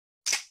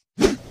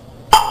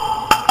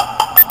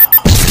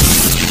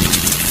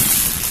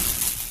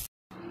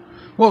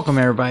Welcome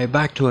everybody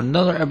back to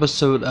another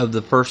episode of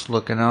The First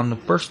Look, and on The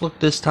First Look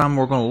this time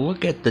we're going to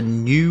look at the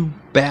new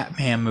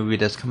Batman movie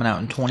that's coming out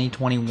in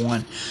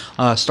 2021,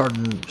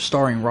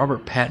 starring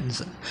Robert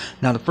Pattinson.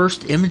 Now the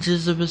first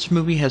images of this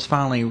movie has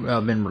finally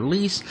been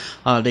released.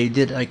 They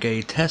did like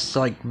a test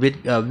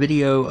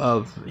video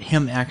of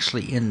him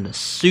actually in the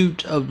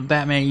suit of the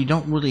Batman. You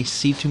don't really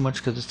see too much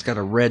because it's got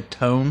a red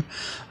tone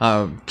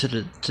to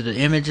the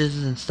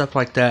images and stuff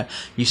like that.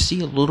 You see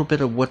a little bit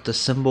of what the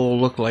symbol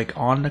looked like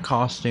on the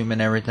costume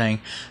and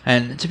everything,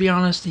 and to be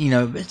honest, you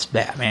know, it's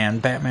Batman.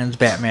 Batman's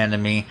Batman to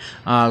me.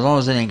 As long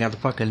as it ain't got the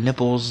fucking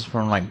nipples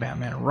from like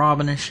Batman and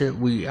Robin and shit,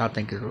 I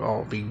think it'll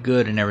all be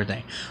good and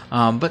everything.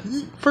 But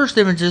first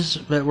images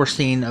that we're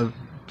seeing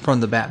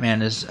from the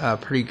Batman is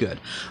pretty good.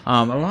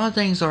 A lot of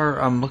things are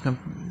I'm looking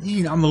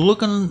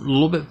a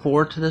little bit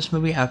forward to this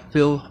movie. I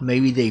feel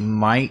maybe they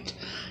might,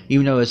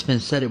 even though it's been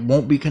said it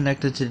won't be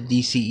connected to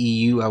the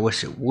DCEU, I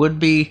wish it would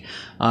be.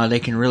 They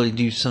can really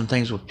do some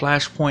things with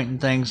Flashpoint and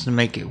things to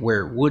make it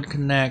where it would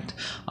connect.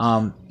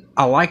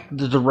 I like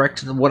the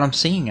direction of what I'm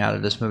seeing out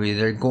of this movie.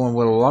 They're going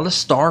with a lot of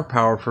star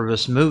power for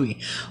this movie.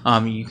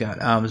 You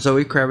got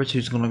Zoe Kravitz,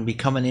 who's going to be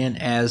coming in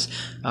as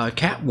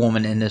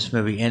Catwoman in this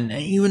movie. And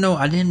even though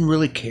I didn't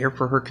really care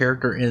for her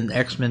character in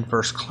X-Men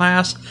First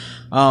Class,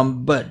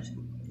 but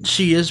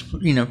she is,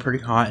 you know,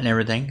 pretty hot and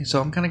everything.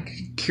 So I'm kind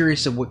of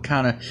curious of what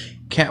kind of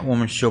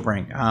Catwoman she'll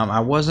bring.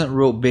 I wasn't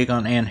real big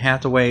on Anne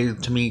Hathaway.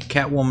 To me,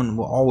 Catwoman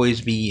will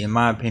always be, in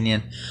my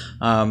opinion,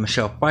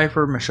 Michelle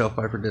Pfeiffer. Michelle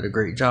Pfeiffer did a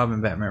great job in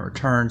Batman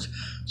Returns,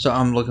 so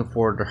I'm looking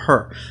forward to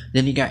her.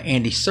 Then you got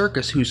Andy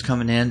Serkis, who's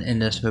coming in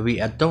this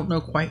movie. I don't know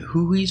quite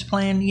who he's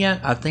playing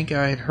yet. I think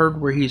I had heard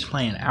where he's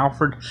playing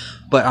Alfred,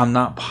 but I'm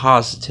not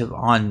positive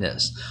on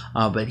this.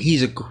 But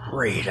he's a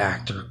great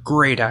actor,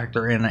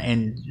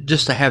 and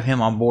just to have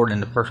him on board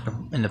in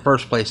the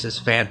first place is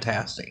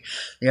fantastic.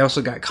 They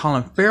also got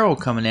Colin Farrell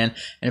coming in,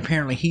 and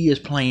apparently he is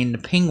playing the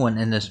Penguin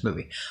in this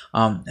movie.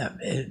 I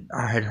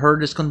had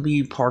heard it's going to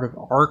be part of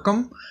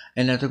Arkham,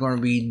 and that they're going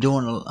to be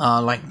doing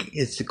like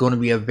it's going to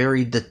be a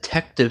very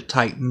detective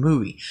type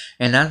movie,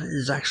 and that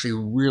is actually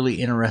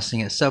really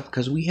interesting itself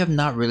because we have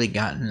not really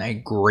gotten a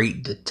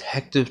great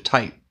detective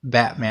type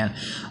Batman.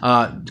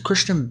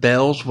 Christian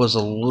Bale's was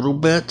a little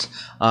bit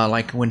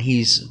like when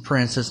he's, for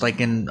instance,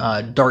 like in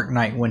Dark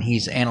Knight, when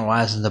he's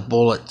analyzing the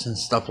bullets and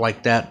stuff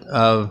like that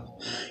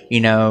you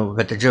know,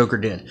 that the Joker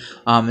did.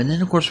 And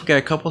then of course we got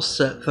a couple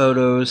set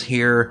photos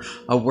here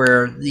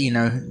where, you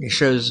know, it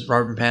shows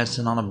Robert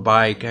Pattinson on a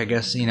bike, I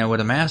guess, you know, with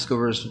a mask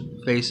over his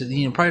face.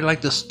 You know, probably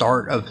like the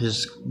start of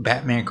his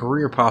Batman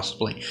career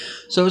possibly.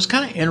 So it's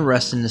kind of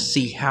interesting to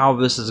see how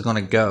this is going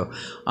to go.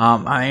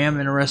 I am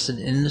interested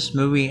in this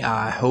movie.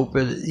 I hope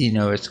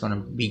it's going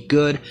to be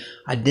good.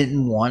 I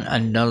didn't want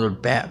another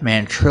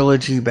Batman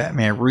trilogy,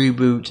 Batman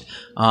reboot.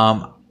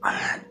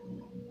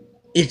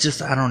 It's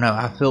just, I don't know.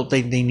 I felt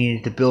they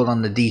needed to build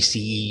on the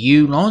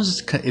DCEU. As long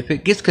as if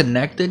it gets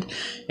connected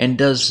and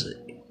does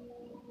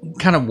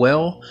kind of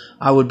well,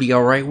 I would be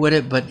alright with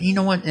it. But you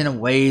know what? In a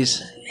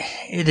ways,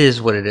 it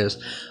is what it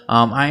is.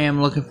 I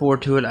am looking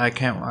forward to it. I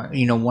can't,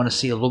 want to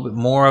see a little bit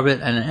more of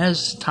it. And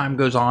as time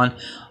goes on,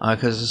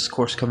 because this is, of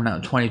course, coming out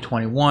in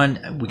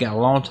 2021, we got a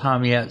long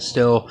time yet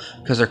still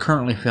because they're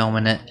currently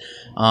filming it.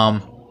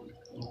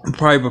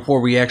 Probably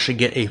before we actually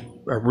get a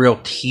real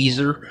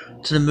teaser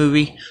to the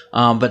movie,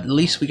 but at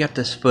least we got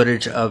this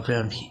footage of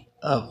him,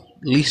 of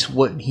at least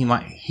what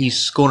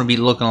he's going to be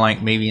looking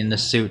like maybe in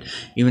this suit,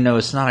 even though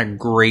it's not a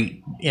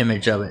great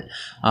image of it.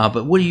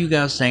 But what do you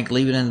guys think?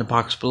 Leave it in the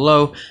box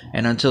below,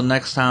 and until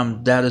next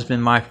time, that has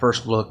been my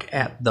first look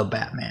at the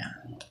Batman.